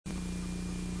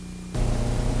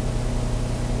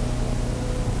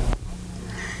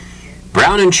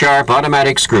Brown and Sharpe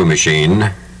Automatic Screw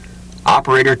Machine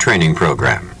Operator Training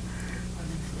Program.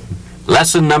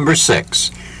 Lesson number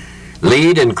 6,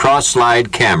 Lead and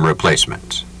Cross-Slide Cam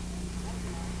Replacement.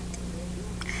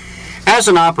 As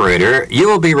an operator, you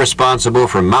will be responsible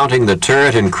for mounting the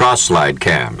turret and cross-slide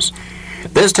cams.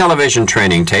 This television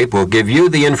training tape will give you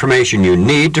the information you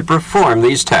need to perform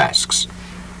these tasks.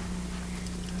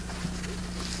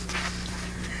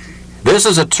 This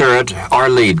is a turret or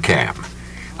lead cam.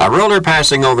 A roller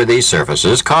passing over these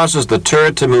surfaces causes the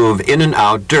turret to move in and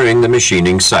out during the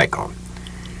machining cycle.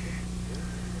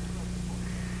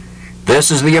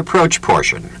 This is the approach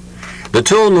portion. The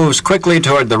tool moves quickly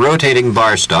toward the rotating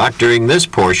bar stock during this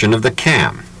portion of the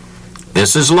cam.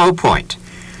 This is low point.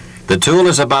 The tool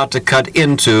is about to cut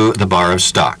into the bar of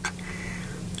stock.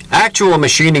 Actual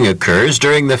machining occurs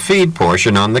during the feed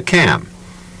portion on the cam.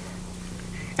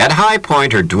 At high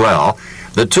point or dwell,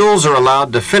 the tools are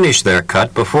allowed to finish their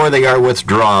cut before they are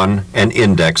withdrawn and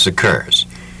index occurs.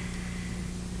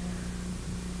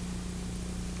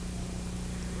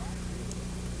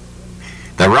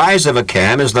 The rise of a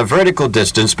cam is the vertical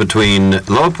distance between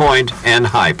low point and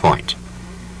high point.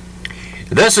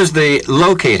 This is the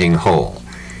locating hole.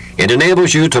 It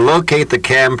enables you to locate the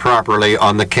cam properly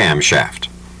on the camshaft.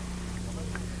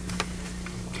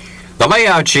 The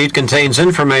layout sheet contains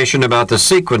information about the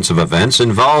sequence of events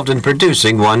involved in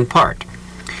producing one part.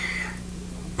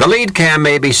 The lead cam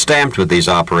may be stamped with these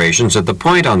operations at the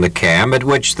point on the cam at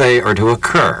which they are to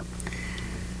occur.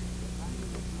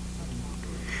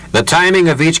 The timing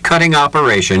of each cutting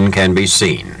operation can be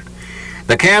seen.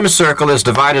 The cam circle is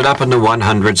divided up into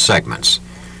 100 segments.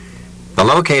 The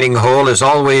locating hole is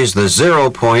always the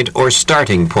 0 point or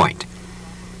starting point.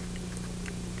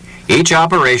 Each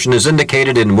operation is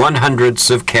indicated in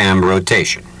 1/100ths of cam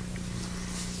rotation.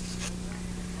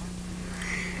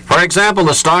 For example,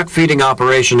 the stock feeding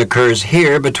operation occurs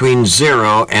here between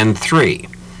 0 and 3.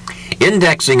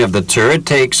 Indexing of the turret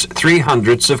takes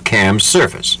 3/100ths of cam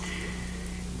surface.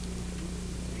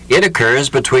 It occurs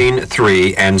between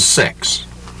 3 and 6.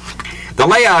 The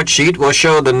layout sheet will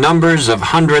show the numbers of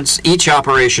hundredths each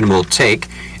operation will take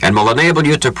and will enable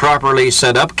you to properly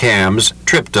set up cams,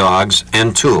 trip dogs,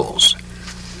 and tools.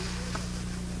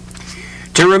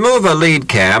 To remove a lead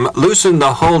cam, loosen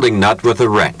the holding nut with a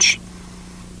wrench.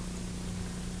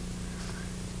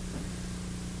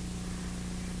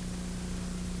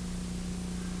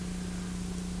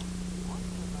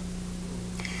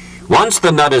 Once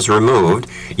the nut is removed,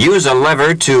 use a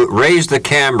lever to raise the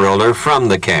cam roller from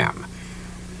the cam.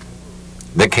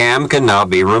 The cam can now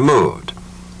be removed.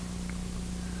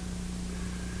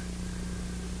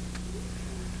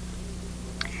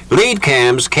 Lead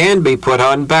cams can be put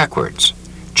on backwards.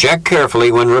 Check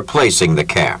carefully when replacing the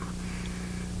cam.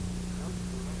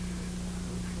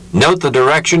 Note the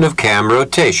direction of cam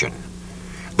rotation.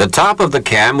 The top of the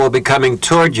cam will be coming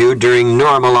toward you during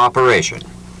normal operation.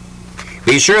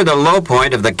 Be sure the low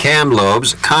point of the cam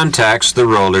lobes contacts the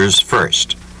rollers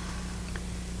first.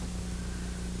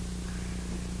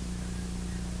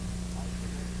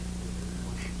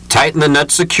 Tighten the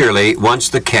nut securely once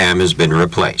the cam has been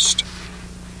replaced.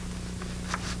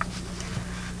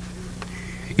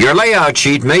 Your layout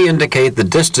sheet may indicate the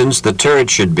distance the turret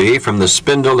should be from the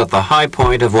spindle at the high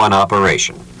point of one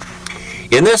operation.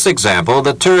 In this example,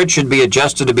 the turret should be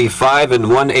adjusted to be 5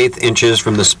 1/8 inches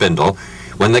from the spindle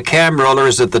when the cam roller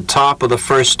is at the top of the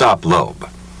first stop lobe.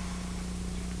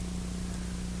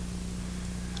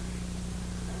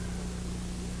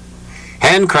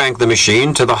 Hand crank the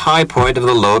machine to the high point of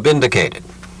the lobe indicated.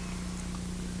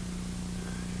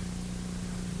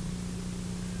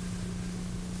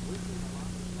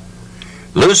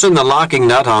 Loosen the locking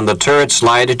nut on the turret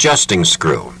slide adjusting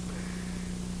screw.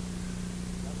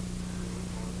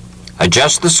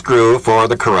 Adjust the screw for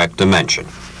the correct dimension.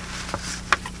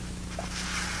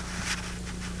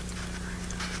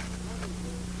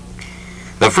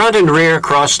 The front and rear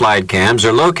cross-slide cams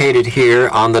are located here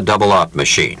on the double-aught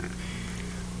machine.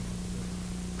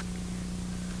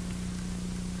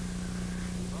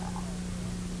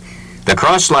 The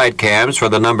cross-slide cams for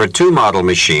the number 2 model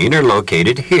machine are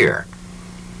located here.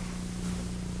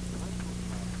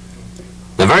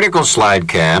 The vertical slide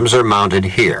cams are mounted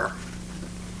here.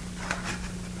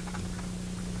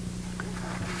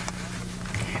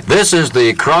 This is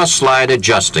the cross-slide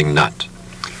adjusting nut.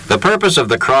 The purpose of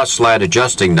the cross-slide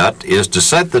adjusting nut is to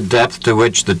set the depth to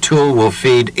which the tool will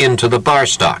feed into the bar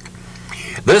stock.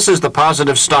 This is the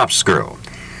positive stop screw.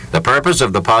 The purpose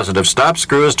of the positive stop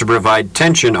screw is to provide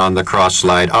tension on the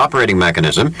cross-slide operating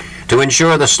mechanism to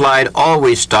ensure the slide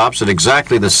always stops at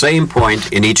exactly the same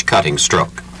point in each cutting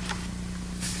stroke.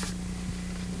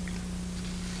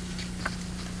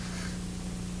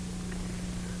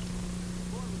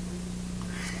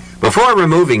 Before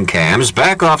removing cams,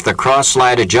 back off the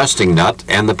cross-slide adjusting nut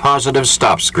and the positive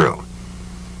stop screw.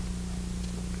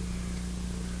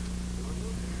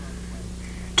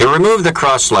 To remove the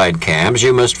cross-slide cams,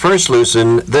 you must first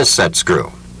loosen this set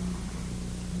screw.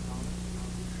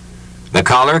 The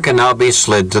collar can now be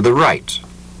slid to the right.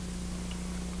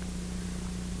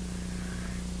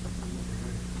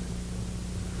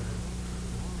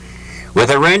 With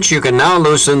a wrench, you can now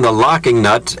loosen the locking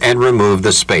nut and remove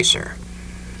the spacer.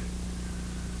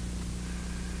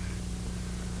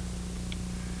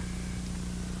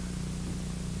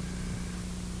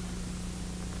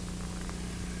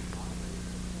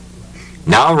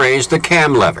 Now raise the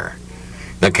cam lever.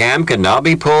 The cam can now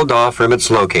be pulled off from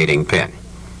its locating pin.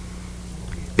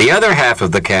 The other half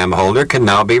of the cam holder can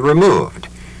now be removed.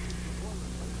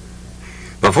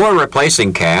 Before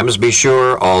replacing cams, be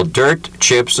sure all dirt,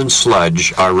 chips, and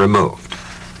sludge are removed.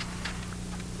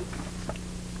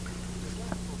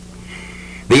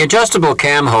 The adjustable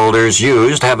cam holders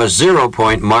used have a 0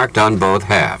 point marked on both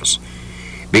halves.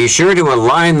 Be sure to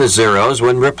align the zeros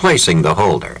when replacing the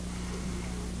holder.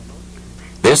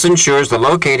 This ensures the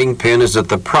locating pin is at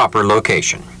the proper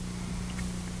location.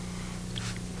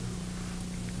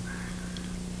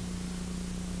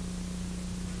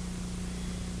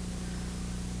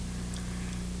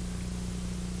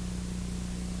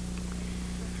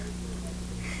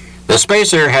 The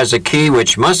spacer has a key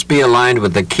which must be aligned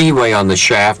with the keyway on the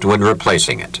shaft when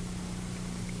replacing it.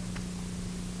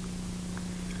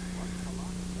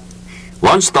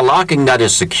 Once the locking nut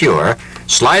is secure,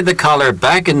 slide the collar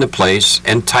back into place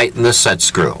and tighten the set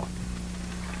screw.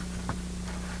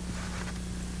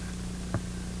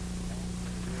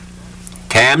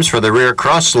 Cams for the rear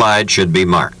cross slide should be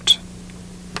marked.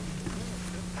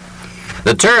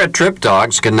 The turret trip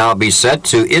dogs can now be set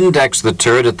to index the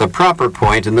turret at the proper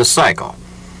point in the cycle.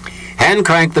 Hand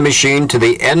crank the machine to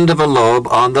the end of a lobe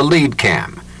on the lead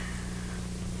cam.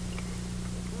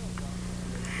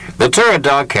 The turret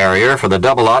dog carrier for the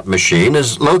double-aught machine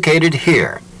is located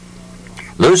here.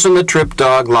 Loosen the trip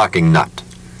dog locking nut.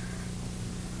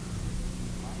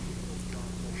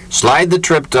 Slide the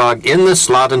trip dog in the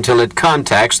slot until it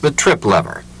contacts the trip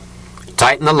lever.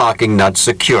 Tighten the locking nut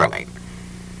securely.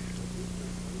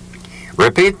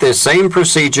 Repeat this same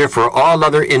procedure for all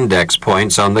other index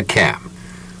points on the cam.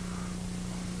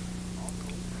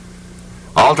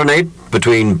 Alternate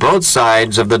between both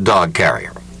sides of the dog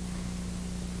carrier.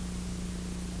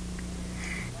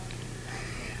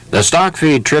 The stock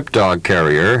feed trip dog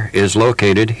carrier is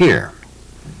located here.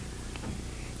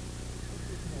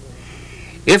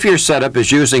 If your setup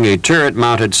is using a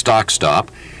turret-mounted stock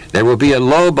stop, there will be a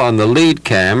lobe on the lead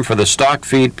cam for the stock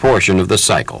feed portion of the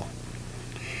cycle.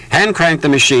 Hand crank the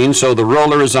machine so the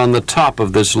roller is on the top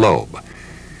of this lobe.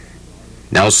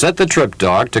 Now set the trip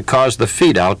dog to cause the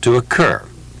feed out to occur.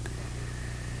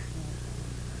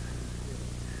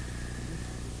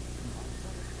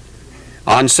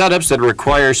 On setups that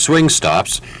require swing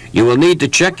stops, you will need to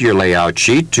check your layout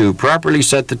sheet to properly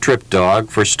set the trip dog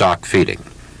for stock feeding.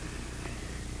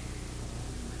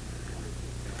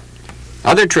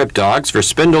 Other trip dogs for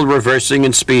spindle reversing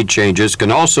and speed changes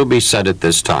can also be set at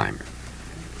this time.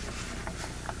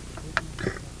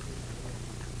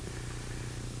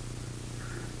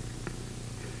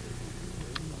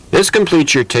 This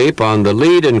completes your tape on the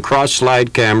lead and cross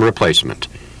slide cam replacement.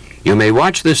 You may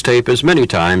watch this tape as many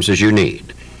times as you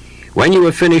need. When you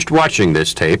have finished watching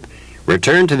this tape,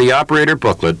 return to the operator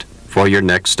booklet for your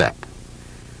next step.